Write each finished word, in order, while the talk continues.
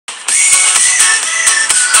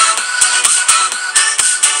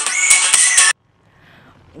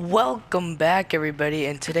Welcome back, everybody,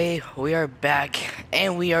 and today we are back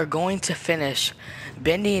and we are going to finish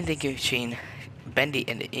Bendy and the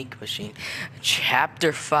Ink Machine,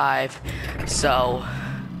 Chapter 5. So,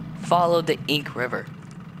 follow the ink river.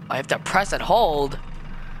 I have to press and hold.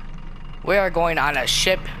 We are going on a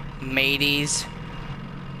ship, mateys.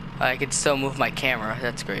 I can still move my camera.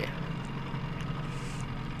 That's great.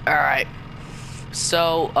 Alright.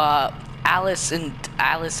 So, Alice,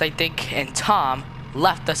 I think, and Tom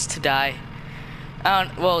left us to die.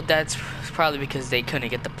 Well, that's probably because they couldn't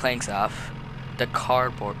get the planks off. The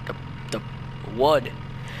cardboard, the wood.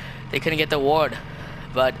 They couldn't get the wood.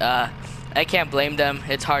 But, I can't blame them.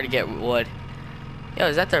 It's hard to get wood. Yo,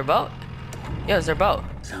 is that their boat? Yo, it's their boat.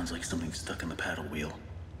 Sounds like something's stuck in the paddle wheel.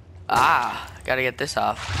 Ah, gotta get this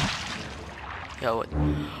off. Yo, what?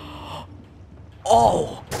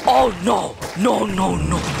 Oh, no.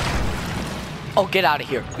 Oh, get out of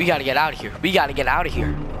here. We gotta get out of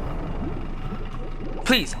here.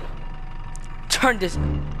 Please. Turn this.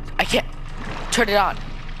 I can't. Turn it on.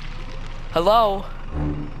 Hello?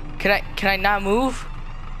 Can I not move?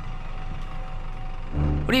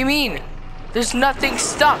 What do you mean? There's nothing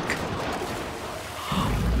stuck.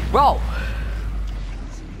 Bro.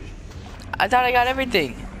 I thought I got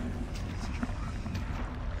everything.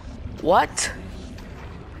 What?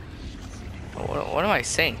 What am I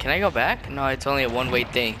saying? Can I go back? No, it's only a one-way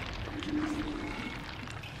thing.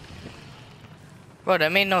 Bro,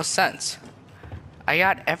 that made no sense. I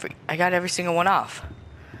got every single one off.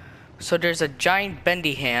 So there's a giant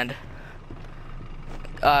bendy hand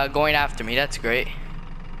going after me. That's great.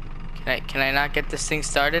 Can I not get this thing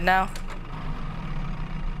started now?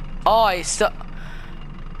 Oh, it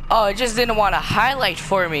just didn't want to highlight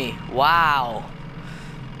for me. Wow.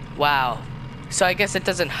 So I guess it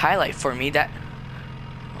doesn't highlight for me. That,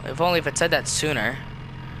 if only if it said that sooner.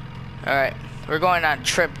 Alright, we're going on a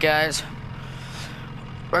trip, guys.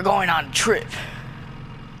 We're going on a trip.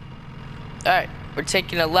 Alright, we're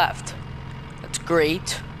taking a left. That's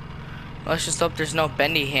great. Let's just hope there's no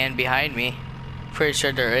bendy hand behind me. Pretty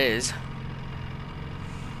sure there is.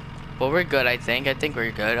 Well, we're good, I think. I think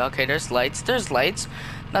we're good. Okay, there's lights.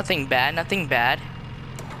 Nothing bad.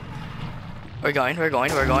 We're going.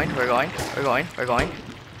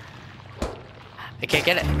 I can't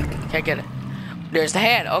get it. There's the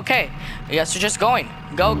hand. Okay. I guess we're just going.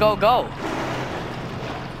 Go.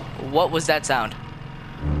 What was that sound?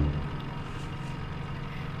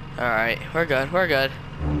 Alright, we're good.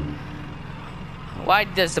 Why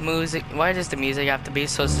does the music have to be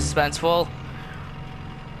so suspenseful?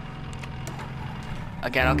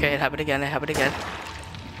 Again, okay, it happened again.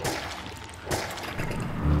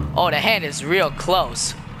 Oh, the hand is real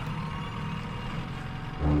close.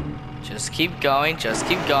 Just keep going.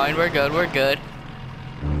 We're good.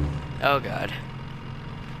 Oh, God.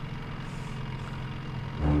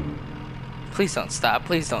 Please don't stop.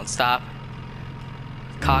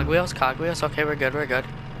 Cogwheels. Okay, we're good.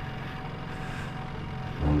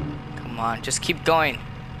 Come on, just keep going.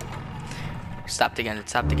 It stopped again.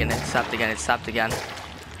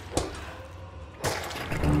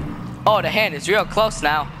 Oh, the hand is real close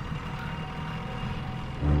now.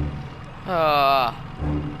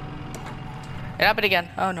 It happened again.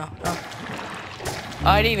 Oh, no. Oh,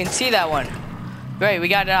 I didn't even see that one. Great, we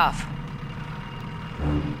got it off.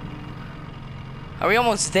 Are we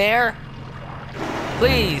almost there?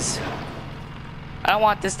 Please. I don't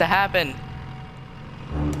want this to happen.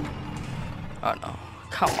 Oh, no.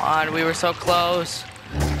 Come on, we were so close.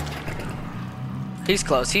 He's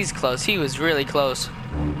close. He was really close.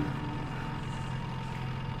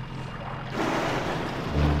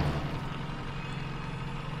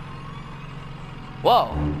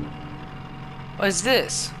 Whoa. What is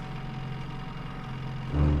this?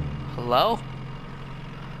 Hello?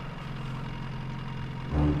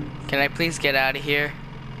 Can I please get out of here?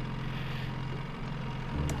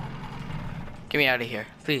 Get me out of here.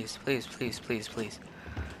 Please.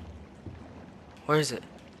 Where is it?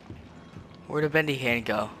 Where'd the bendy hand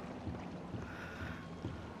go?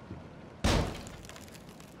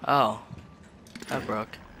 Oh. That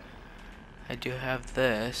broke. I do have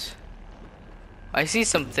this. I see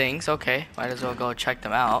some things. Okay. Might as well go check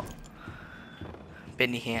them out.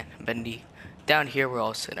 Bendy hand. Bendy. Down here we're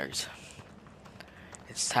all sinners.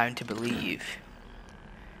 It's time to believe.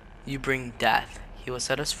 You bring death. He will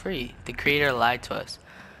set us free. The Creator lied to us.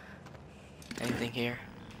 Anything here?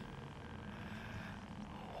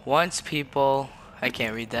 Once people... I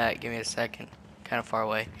can't read that. Give me a second. Kind of far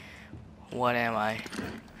away. What am I?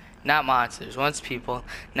 Not monsters. Once people,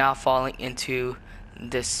 now falling into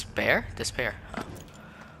despair? Oh. Well,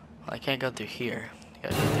 I can't go through here. I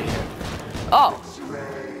gotta go through here. Oh!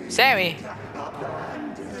 Sammy.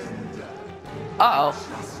 Uh-oh.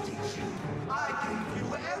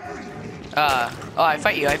 Oh, I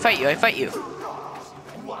fight you.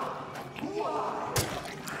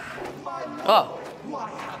 Oh.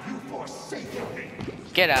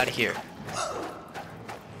 Get out of here.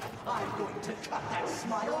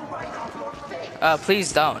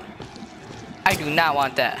 Please don't. I do not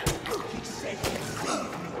want that.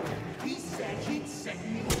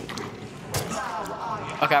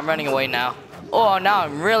 Okay, I'm running away now. Oh, now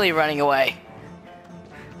I'm really running away.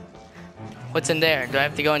 What's in there? Do I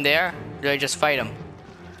have to go in there? Or do I just fight him?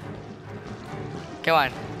 Come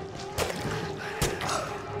on.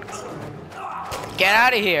 Get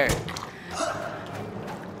out of here.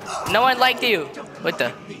 No one liked you. What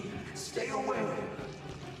the?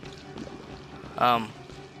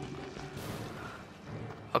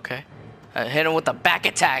 Okay. Hit him with the back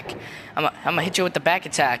attack. I'm gonna hit you with the back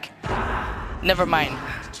attack. Never mind.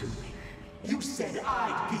 You said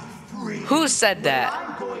I'd be free. Who said that?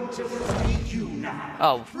 I'm going to free you now.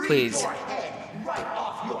 Oh, please. Free your head right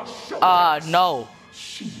off your shoulders. No.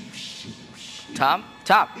 Tom,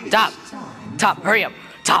 hurry up.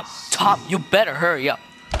 Tom, you better hurry up.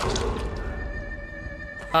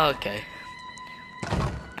 Okay.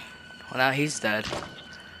 Well, now he's dead.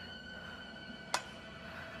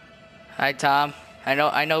 Hi, Tom. I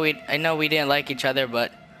know we didn't like each other,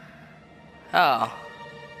 but oh.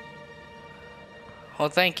 Well,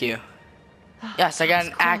 thank you. Yes, I got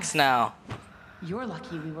an axe now. You're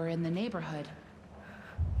lucky we were in the neighborhood.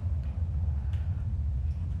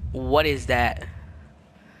 What is that?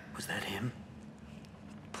 Was that him?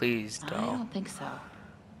 Please I don't. don't think so.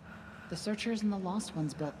 The Searchers and the Lost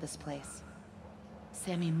Ones built this place.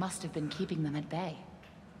 Sammy must have been keeping them at bay,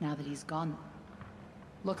 now that he's gone.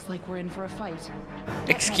 Looks like we're in for a fight.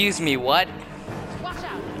 Excuse me, what? Watch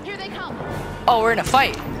out! Here they come! Oh, we're in a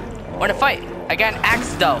fight. We're in a fight. I got an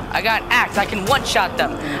axe, though. I got an axe. I can one-shot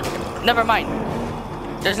them. Never mind.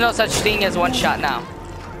 There's no such thing as one-shot now.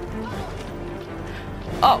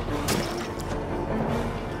 Oh.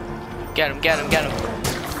 Get him.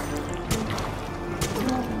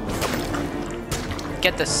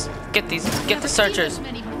 Get the Searchers.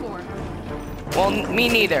 Well, me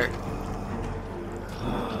neither.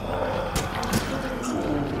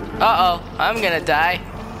 Uh-oh, I'm gonna die.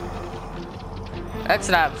 That's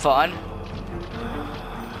not fun.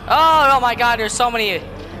 Oh my god, there's so many.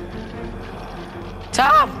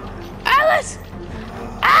 Tom! Alice!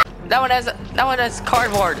 Ah! That one has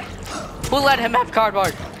cardboard. Who let him have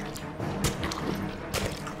cardboard?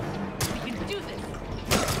 We can do this.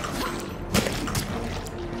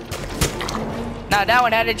 Now that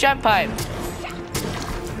one had a jump pipe.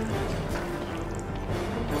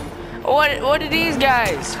 What are these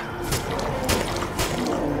guys?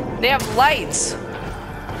 They have lights.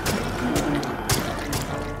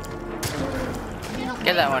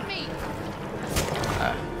 Get that one.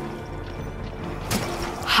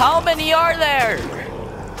 How many are there?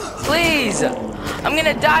 Please. I'm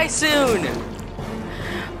gonna die soon.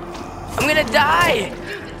 I'm gonna die.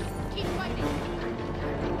 Keep fighting.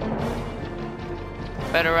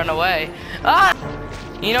 Better run away. Ah!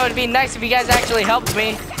 You know, it'd be nice if you guys actually helped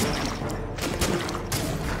me.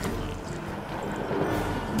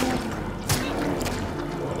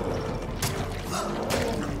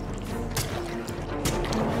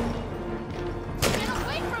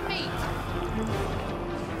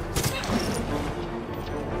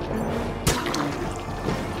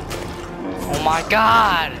 Oh my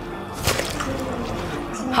god!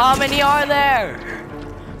 How many are there?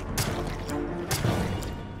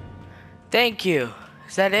 Thank you.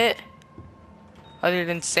 Is that it? Other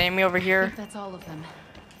than Sammy over I here? think that's all of them.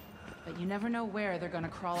 But you never know where they're gonna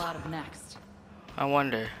crawl out of next. I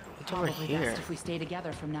wonder. What's over Probably here? best if we stay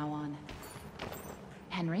together from now on.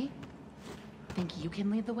 Henry? Think you can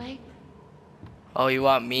lead the way? Oh, you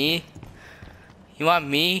want me? You want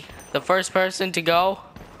me? The first person to go?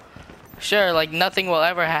 Sure, like nothing will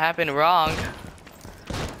ever happen wrong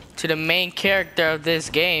to the main character of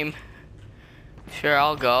this game. Sure,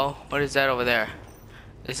 I'll go. What is that over there?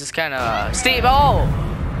 This is kind of Steve. Oh!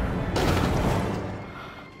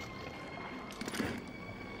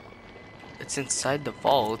 It's inside the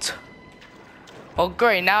vault. Oh,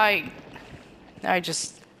 great. Now I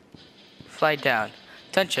just fly down.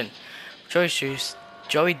 Attention.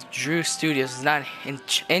 Joey Drew Studios is not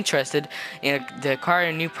interested in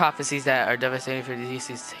acquiring new prophecies that are devastating for the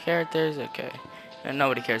DC's characters. Okay. And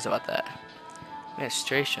nobody cares about that.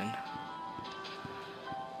 Administration.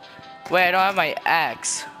 Wait, I don't have my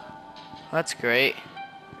axe. That's great.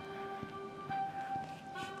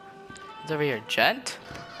 It's over here. Gent?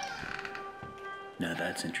 Now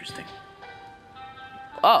that's interesting.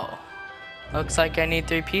 Oh. Looks like I need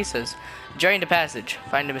 3 pieces. Drain the passage.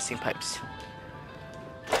 Find the missing pipes.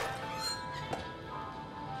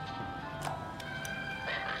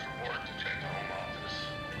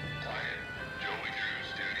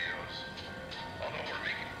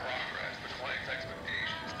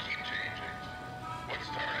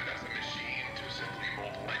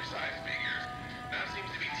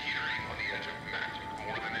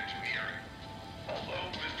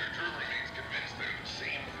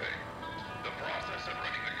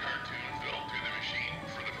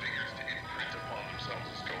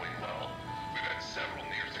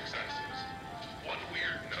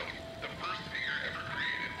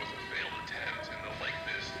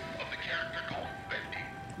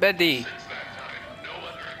 Bendy. Since that time, no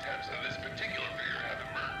other attempts at this particular figure have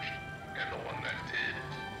emerged. And the one that did,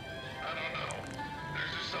 I don't know. There's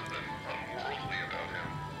just something unworldly about him.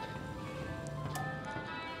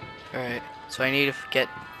 Alright, so I need to get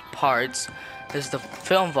parts. This is the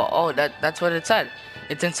film vault. Oh, that's what it said.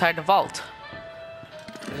 It's inside the vault.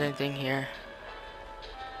 Is there anything here?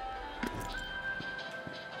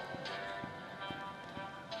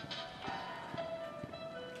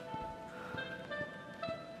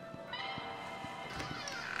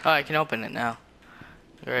 Oh, I can open it now.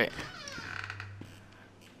 Great.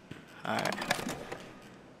 Alright.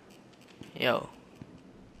 Yo.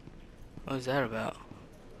 What was that about?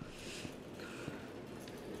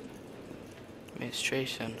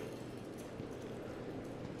 Administration.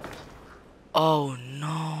 Oh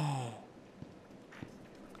no.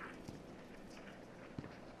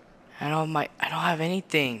 I don't have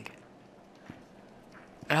anything.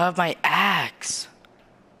 I don't have my axe.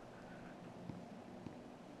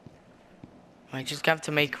 I just have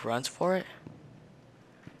to make runs for it.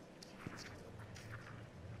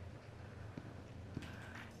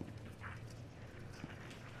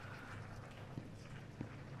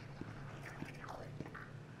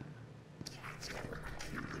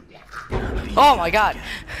 Oh my god!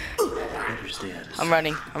 I'm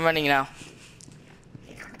running now.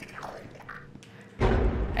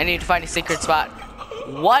 I need to find a secret spot.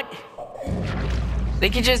 What? They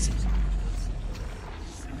can just...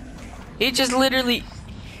 He just literally...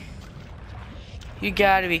 You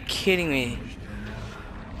gotta be kidding me.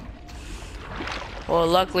 Well,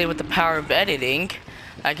 luckily with the power of editing,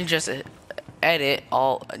 I can just edit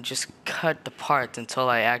all, just cut the parts until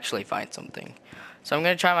I actually find something. So I'm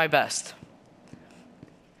gonna try my best.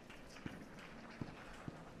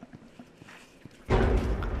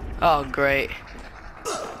 Oh, great.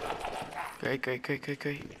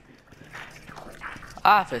 Great.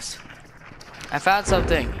 Office. I found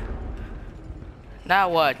something. Now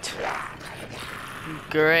what?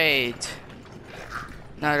 Great.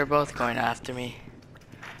 Now they're both going after me.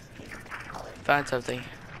 Found something.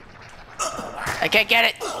 I can't get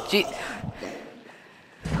it!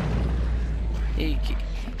 Gee.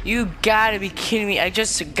 You gotta be kidding me. I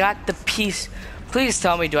just got the piece. Please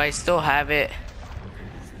tell me, do I still have it?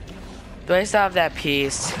 Do I still have that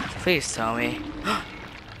piece? Please tell me.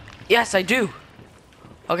 Yes, I do.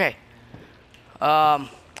 Okay.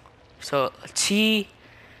 So T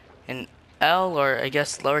and L, or I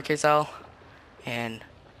guess lowercase l, and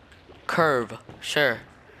curve. Sure.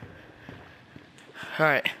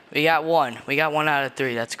 Alright, we got one. We got 1 out of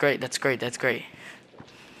 3. That's great.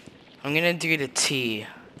 I'm gonna do the T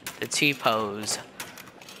pose.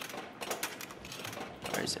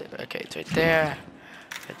 Where is it? Okay, it's right there.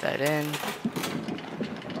 Put that in.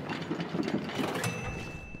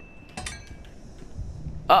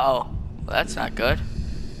 Uh-oh. Well, that's not good.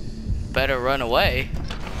 Better run away.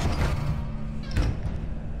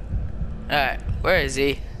 Alright, where is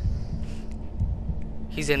he?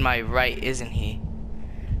 He's in my right, isn't he?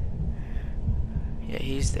 Yeah,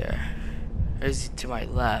 he's there. Or is he to my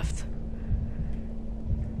left?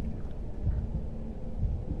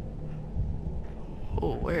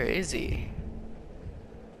 Oh, where is he?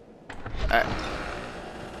 Alright.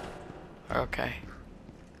 Okay.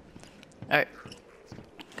 Alright.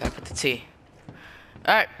 Gotta put the T.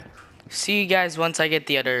 Alright. See you guys once I get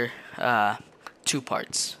the other 2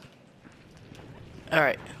 parts.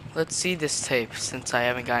 Alright. Let's see this tape since I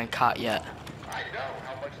haven't gotten caught yet. I know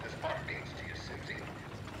how much this part means to you, Susie.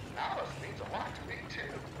 Alice means a lot to me,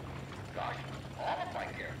 too. Gosh, all of my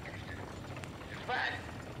characters do. In fact,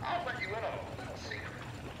 I'll let you in on a little secret.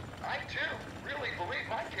 I, too, really believe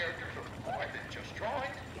my characters are more than just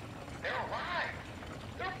drawings. They're alive.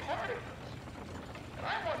 They're part of us. And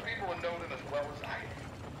I want people to know them as well as I do.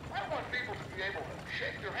 I want people to be able to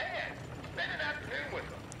shake their hand, spend an afternoon with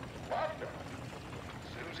them, love them.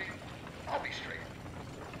 Susie, I'll be straight.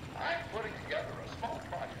 I'm putting together a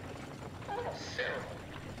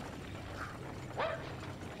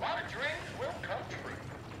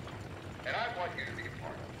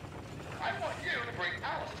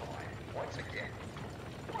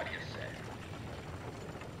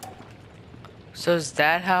So is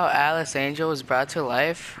that how Alice Angel was brought to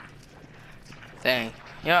life? Dang.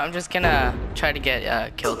 You know, I'm just gonna try to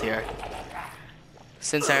get killed here.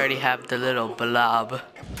 Since I already have the little blob.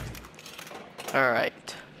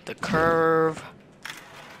 Alright. The curve.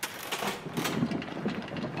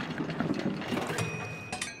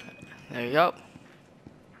 There you go.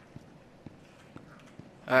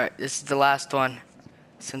 Alright, this is the last one.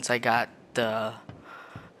 Since I got the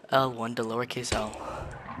L1, the lowercase L.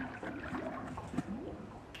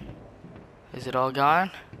 Is it all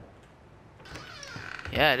gone?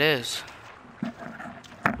 Yeah, it is.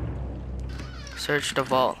 Search the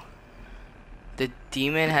vault. The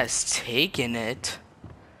demon has taken it.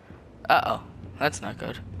 Uh-oh. That's not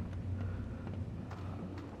good.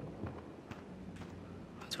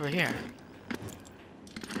 What's over here?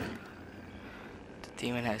 The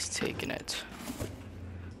demon has taken it.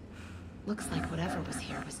 Looks like whatever was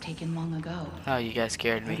here was taken long ago. Oh, you guys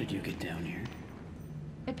scared How me. did you get down here?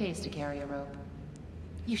 It pays to carry a rope.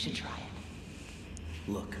 You should try it.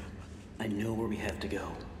 Look, I know where we have to go,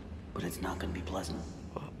 but it's not gonna be pleasant.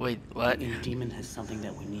 Wait, what? The demon has something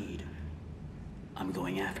that we need. I'm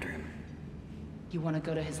going after him. You want to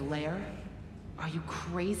go to his lair? Are you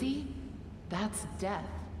crazy? That's death.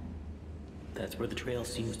 That's where the trail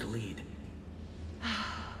seems to lead.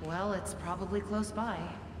 Well, it's probably close by.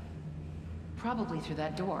 Probably through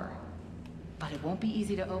that door. But it won't be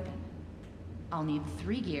easy to open. I'll need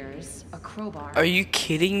 3 gears, a crowbar... Are you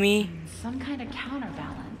kidding me? some kind of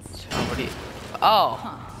counterbalance. Somebody. Oh.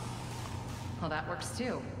 Huh. Well, that works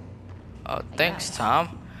too. Oh, thanks, guess.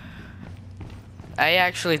 Tom. I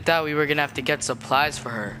actually thought we were gonna have to get supplies for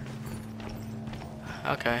her.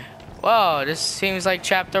 Okay. Whoa, this seems like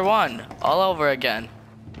chapter 1 all over again.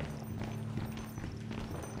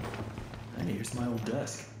 Hey, here's my old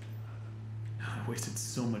desk. I wasted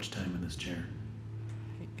so much time in this chair.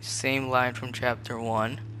 Same line from chapter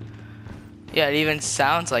 1. Yeah, it even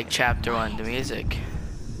sounds like chapter 1, the music.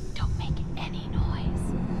 Don't make any noise.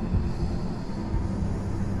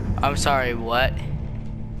 I'm sorry, what?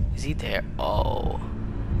 Is he there? Oh.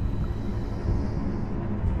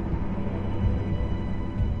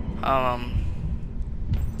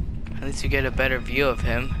 At least you get a better view of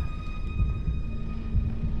him.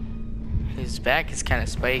 His back is kind of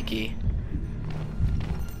spiky.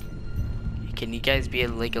 Can you guys be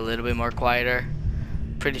like a little bit more quieter?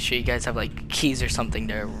 Pretty sure you guys have like keys or something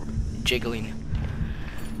there jiggling.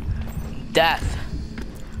 Death.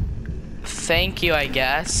 Thank you, I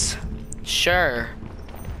guess. Sure.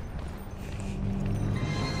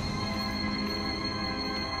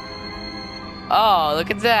 Oh, look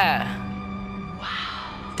at that.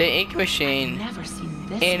 Wow. The ink machine. Never seen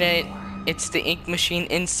this In it, before. it's the ink machine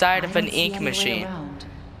inside of I an don't see ink any way machine. around.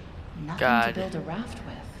 Nothing God. to build a raft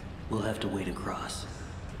with. We'll have to wade across.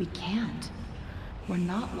 We can't. We're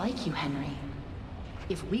not like you, Henry.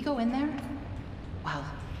 If we go in there, well,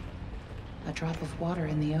 a drop of water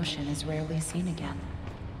in the ocean is rarely seen again.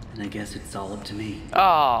 And I guess it's all up to me.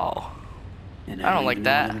 Oh, And I don't like even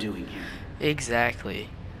that. know what I'm doing here. exactly.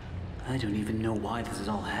 I don't even know why this is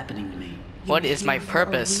all happening to me. What You're is my here for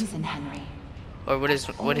purpose? A reason, Henry. Or what is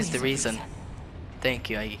Always the a reason? Thank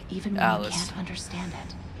you, Even when you Alice. can't understand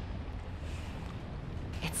it.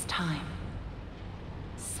 It's time.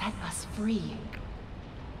 Set us free.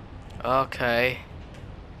 Okay.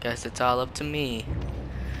 Guess it's all up to me.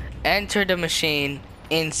 Enter the machine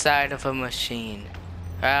inside of a machine.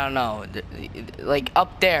 I don't know. Like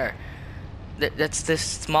up there. That's this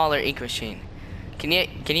smaller ink machine. Can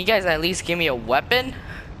you guys at least give me a weapon?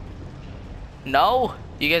 No?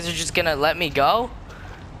 You guys are just gonna let me go?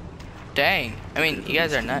 Dang. I mean, you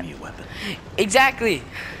guys are not. Give me a weapon. Exactly.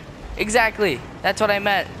 Exactly. That's what I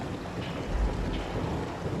meant.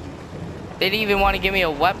 They didn't even want to give me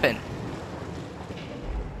a weapon.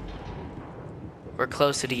 We're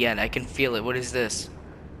close to the end. I can feel it. What is this?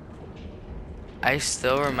 I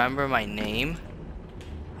still remember my name.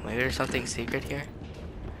 Maybe there's something secret here.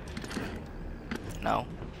 No.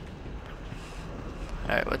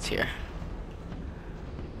 Alright, what's here?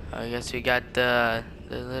 I guess we got the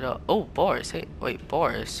little... Oh, Boris. Hey, wait,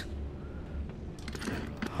 Boris.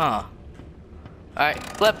 Huh. Alright,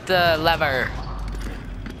 flip the lever.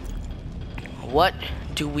 What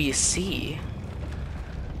do we see?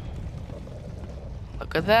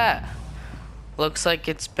 Look at that. Looks like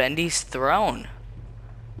it's Bendy's throne.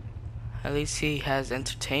 At least he has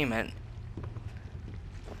entertainment.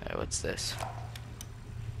 Alright, what's this?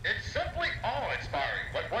 It's simply awe-inspiring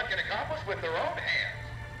what one can accomplish with their own hands.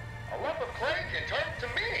 A lump of clay can turn to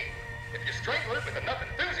meaning if you strangle it with enough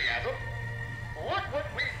enthusiasm. Look what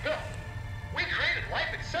we've built. We created life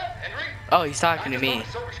itself, Henry. Oh, he's talking to Not just me. on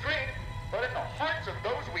a silver screen, but in the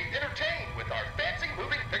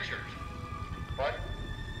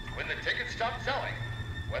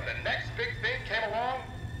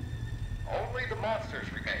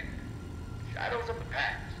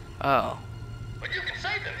Oh. But you can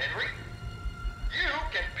save them, Henry. You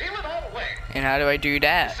can peel it all away. And how do I do You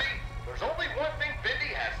that? see, there's only one thing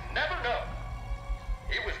Bendy has never known.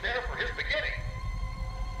 He was there for his beginning,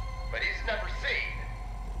 but he's never seen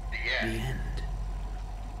the The end.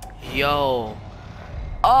 end. Yo.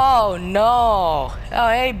 Oh no. Oh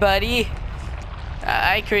hey buddy.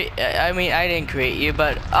 I mean I didn't create you,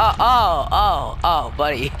 but oh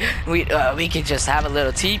buddy. We could just have a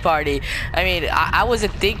little tea party. I mean I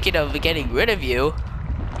wasn't thinking of getting rid of you.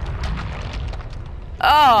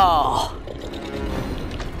 Oh.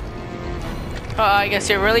 Oh, I guess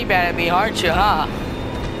you're really bad at me, aren't you, huh?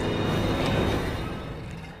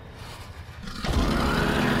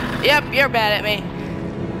 Yep, you're bad at me.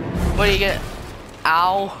 What do you get?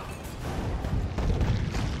 Ow.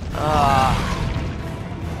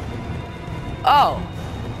 Oh.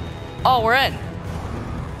 Oh, we're in.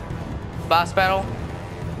 Boss battle.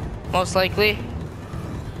 Most likely.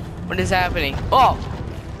 What is happening? Oh.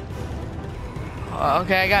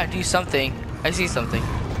 Okay, I gotta do something. I see something.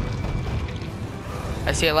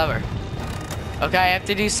 I see a lever. Okay, I have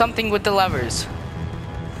to do something with the levers.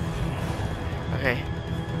 Okay.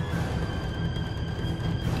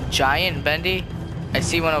 Giant Bendy. I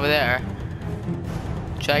see one over there.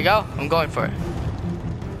 Should I go? I'm going for it.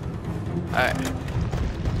 Alright.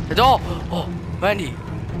 The door! Oh, Bendy.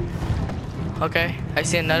 Okay, I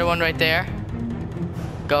see another one right there.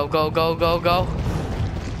 Go, go, go, go, go.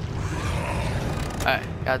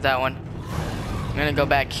 Alright, got that one. I'm gonna go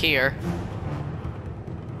back here.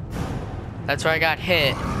 That's where I got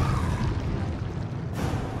hit.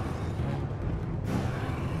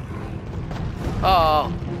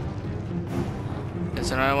 Oh.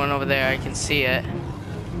 There's another one over there. I can see it.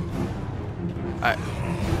 Alright.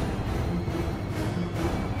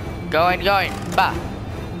 Going, going. Bah.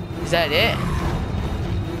 Is that it?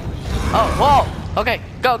 Oh, whoa. Okay.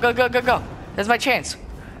 Go, go, go, go, go. That's my chance.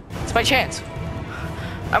 It's my chance.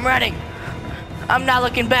 I'm running. I'm not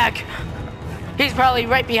looking back. He's probably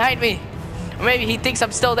right behind me. Or maybe he thinks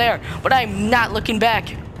I'm still there, but I'm not looking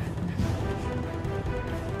back.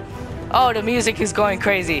 Oh, the music is going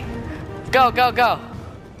crazy. Go, go, go.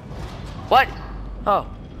 What? Oh.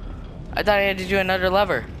 I thought I had to do another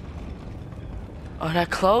lever. Oh,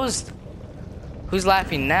 that closed? Who's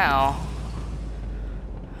laughing now?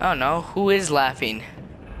 I don't know. Who is laughing?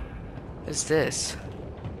 What's this?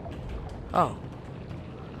 Oh.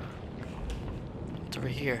 It's over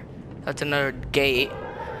here. That's another gate.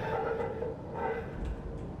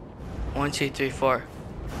 1, 2, 3, 4.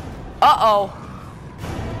 Uh-oh.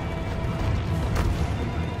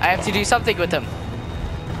 I have to do something with him.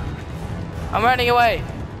 I'm running away.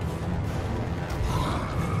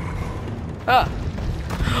 Ah.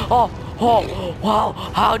 Oh, oh, wow.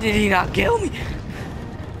 How did he not kill me?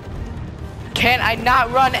 Can I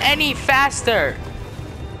not run any faster?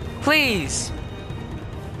 Please.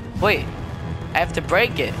 Wait. I have to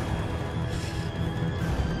break it.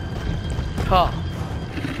 Oh.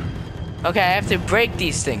 Okay, I have to break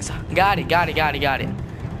these things. Got it, got it, got it, got it.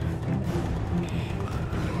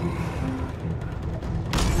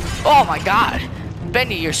 Oh my god.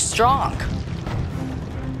 Bendy, you're strong.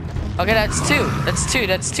 Okay, that's two. That's two,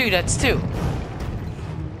 that's two, that's two.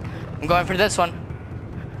 I'm going for this one.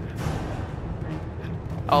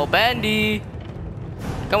 Oh, Bendy.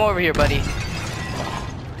 Come over here, buddy.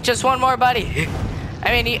 Just one more, buddy.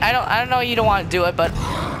 I mean, I don't know you don't want to do it, but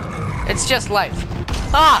it's just life.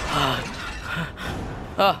 Ah!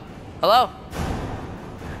 Oh, hello?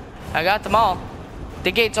 I got them all.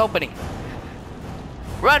 The gate's opening.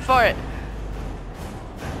 Run for it.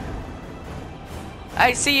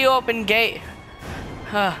 I see you, open gate.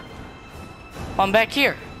 I'm back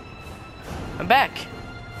here. I'm back.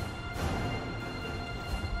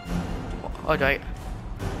 Oh, do I?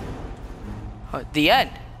 Oh, the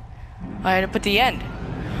end. I had to put the end.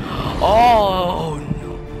 Oh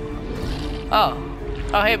no. Oh.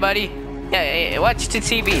 Oh, hey, buddy. Yeah, hey, watch the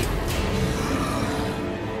TV.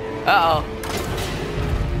 Uh-oh.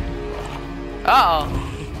 Uh-oh.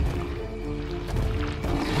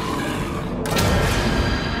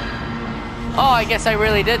 Oh, I guess I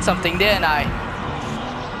really did something, didn't I?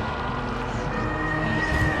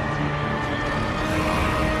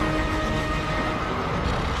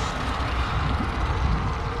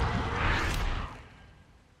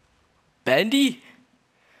 Bendy?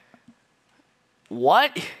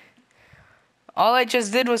 What? All I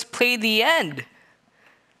just did was play the end.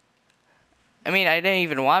 I mean, I didn't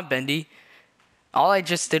even want Bendy. All I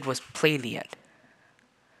just did was play the end.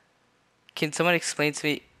 Can someone explain to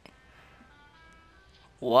me?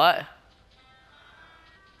 What?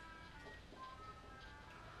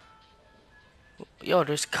 Yo,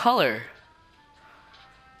 there's color.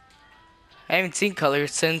 I haven't seen color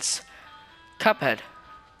since Cuphead.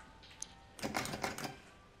 I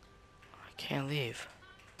can't leave.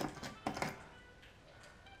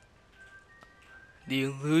 The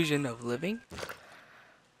illusion of living?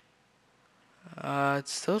 It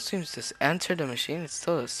still seems to enter the machine. It's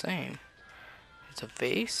still the same. It's a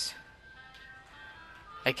vase.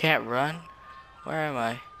 I can't run. Where am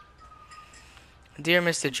I? Dear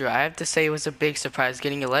Mr. Drew, I have to say it was a big surprise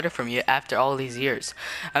getting a letter from you after all these years.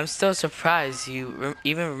 I'm still surprised you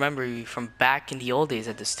even remember me from back in the old days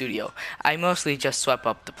at the studio. I mostly just swept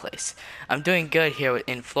up the place. I'm doing good here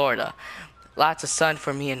in Florida. Lots of sun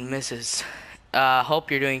for me and Mrs.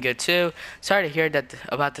 Hope you're doing good too. Sorry to hear that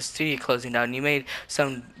about the studio closing down. You made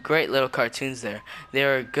some great little cartoons there. They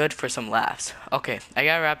were good for some laughs. Okay, I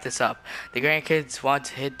gotta wrap this up. The grandkids want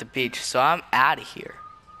to hit the beach, so I'm out of here.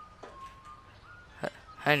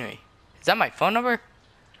 Henry, is that my phone number?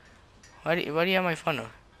 Why do you have my phone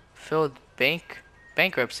number? Filled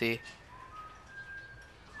bankruptcy.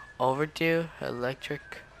 Overdue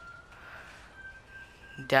electric.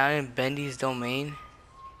 Down in Bendy's domain.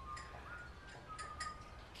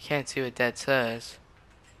 Can't see what that says.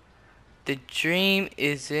 The dream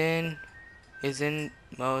is in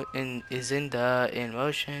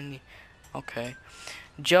motion. Okay.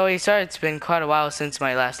 Joey, sorry it's been quite a while since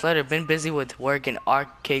my last letter. Been busy with work in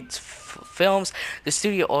arcades films. The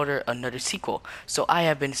studio ordered another sequel, so I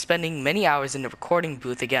have been spending many hours in the recording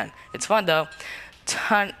booth again. It's fun though.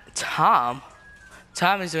 Tom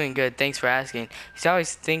is doing good. Thanks for asking. He's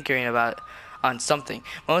always thinking on something.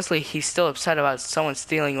 Mostly, he's still upset about someone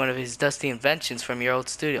stealing one of his dusty inventions from your old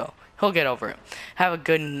studio. He'll get over it. Have a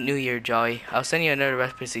good New Year, Joey. I'll send you another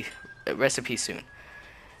recipe soon.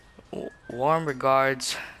 Warm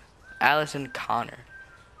regards, Allison Connor.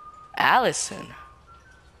 Allison?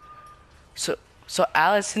 So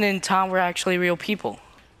Allison and Tom were actually real people.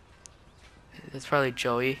 That's probably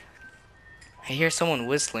Joey. I hear someone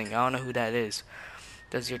whistling. I don't know who that is.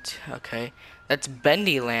 Okay. That's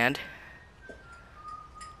Bendy Land.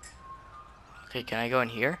 Okay, can I go in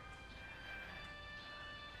here?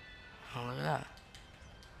 Oh, look at that.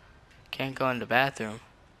 Can't go in the bathroom.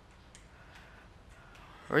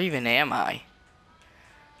 Where even am I?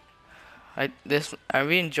 I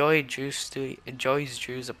really enjoy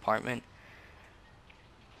Drew's apartment.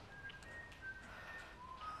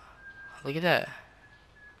 Look at that.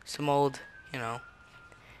 Some old,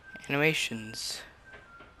 animations.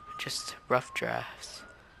 Just rough drafts.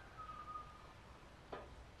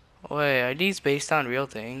 Wait, are these based on real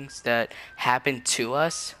things that happened to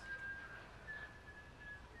us?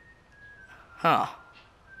 Huh.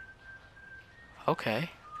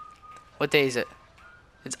 Okay. What day is it?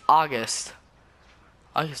 It's August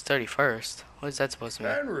 31st. What is that supposed to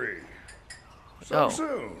mean? Henry! So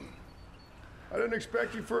soon. I didn't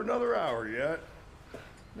expect you for another hour yet.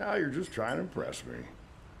 Now you're just trying to impress me.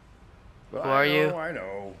 But Who are you? I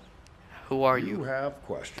know. Who are You you? have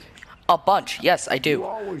questions. A bunch. Yes, I You do.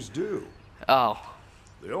 always do. Oh.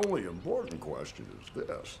 The only important question is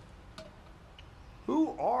this.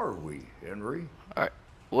 Who are we, Henry? Alright.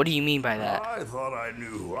 What do you mean by that? I thought I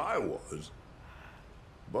knew who I was.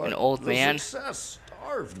 But An old man? success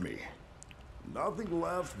starved me. Nothing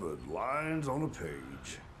left but lines on a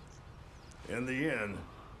page. In the end,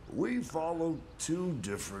 we followed two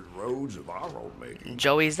different roads of our own making.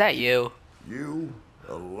 Joey, is that you? You,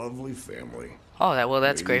 a lovely family. Oh,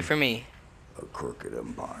 that's great for me. A crooked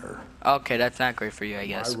empire. Okay, that's not great for you, I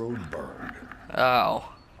guess. My road burned.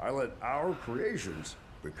 Oh. I let our creations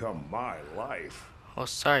become my life. Well,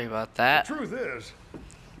 sorry about The that. truth is,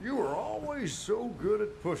 you were always so good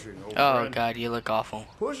at pushing, old Oh, friend. God, you look awful.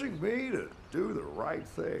 Pushing me to do the right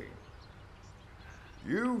thing.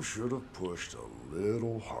 You should have pushed a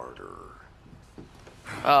little harder.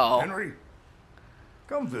 Oh. Henry,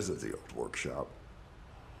 come visit the old workshop.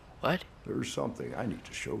 What? There's something I need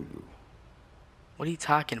to show you. What are you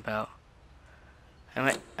talking about? I'm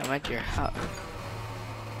at your house.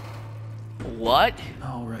 What?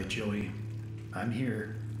 All right, Joey. I'm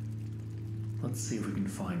here. Let's see if we can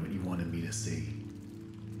find what you wanted me to see.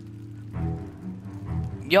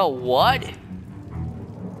 Yo, what?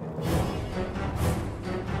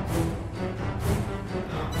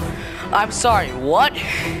 I'm sorry, what?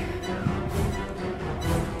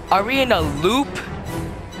 Are we in a loop?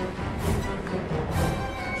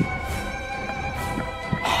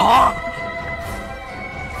 Huh?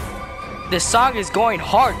 This song is going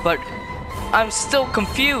hard, but I'm still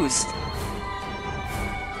confused.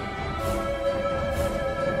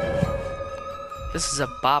 This is a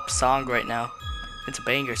bop song right now. It's a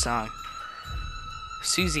banger song.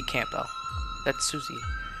 Susie Campbell. That's Susie.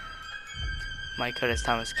 My Curtis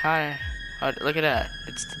Thomas Connor. Oh, look at that.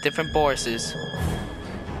 It's the different Borises.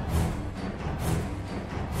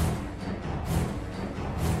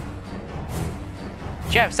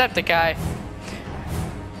 Jacksepticeye.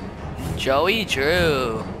 Joey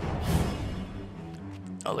Drew.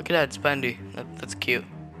 Oh, look at that. It's Bendy. That's cute.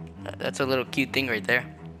 That's a little cute thing right there.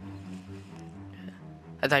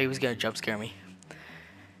 I thought he was gonna jump scare me.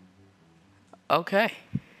 Okay.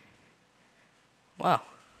 Wow.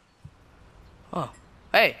 Oh.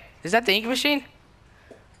 Hey, is that the ink machine?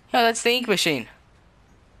 Yeah, that's the ink machine.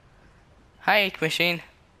 Hi, ink machine.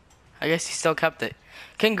 I guess he still kept it.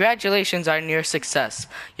 Congratulations on your success.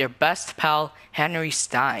 Your best pal, Henry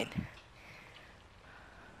Stein.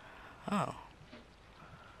 Oh.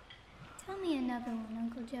 Tell me another one,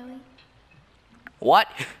 Uncle Joey. What?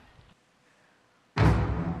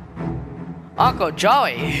 Uncle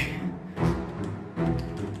Joey?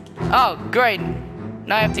 Oh, great.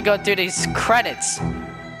 Now I have to go through these credits.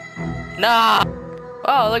 Nah.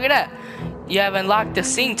 Oh, look at that. You have unlocked the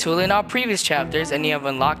Sing tool in our previous chapters, and you have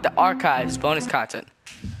unlocked the archives bonus content.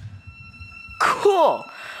 Cool.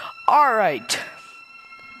 All right.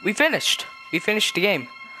 We finished. We finished the game.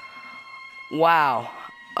 Wow.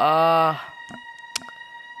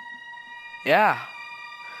 Yeah.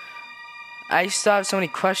 I still have so many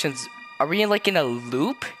questions. Are we like in a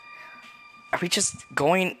loop? Are we just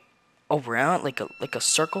going around like a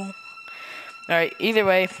circle? All right. Either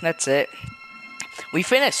way, that's it. We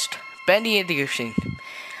finished Bendy and the Ocean.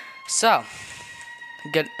 So,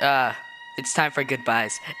 good. It's time for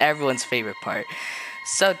goodbyes. Everyone's favorite part.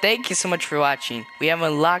 So thank you so much for watching. We have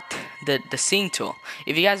unlocked the Seeing tool.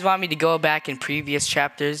 If you guys want me to go back in previous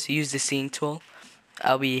chapters, use the Seeing tool,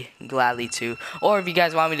 I'll be gladly to. Or if you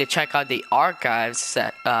guys want me to check out the archives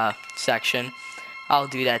section, I'll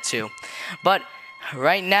do that too. But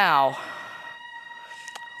right now,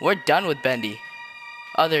 we're done with Bendy.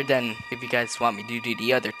 Other than if you guys want me to do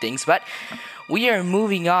the other things. But we are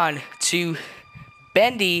moving on to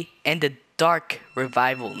Bendy and the Dark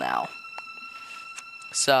Revival now.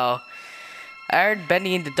 So, I heard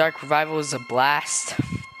Bendy and the Dark Revival is a blast.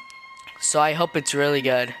 So I hope it's really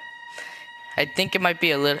good. I think it might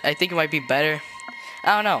be better.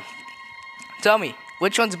 I don't know. Tell me,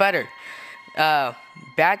 which one's better?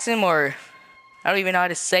 BATIM or I don't even know how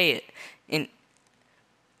to say it. In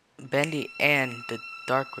Bendy and the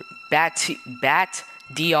Dark Bat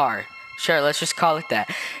DR. Sure, let's just call it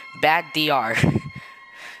that. Bat DR.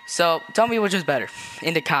 So tell me which is better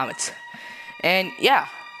in the comments. And yeah,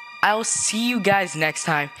 I'll see you guys next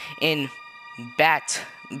time in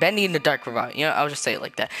Bendy in the Dark Revival. You know, I'll just say it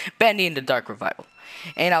like that. Bendy in the Dark Revival.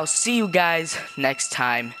 And I'll see you guys next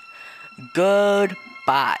time.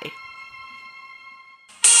 Goodbye.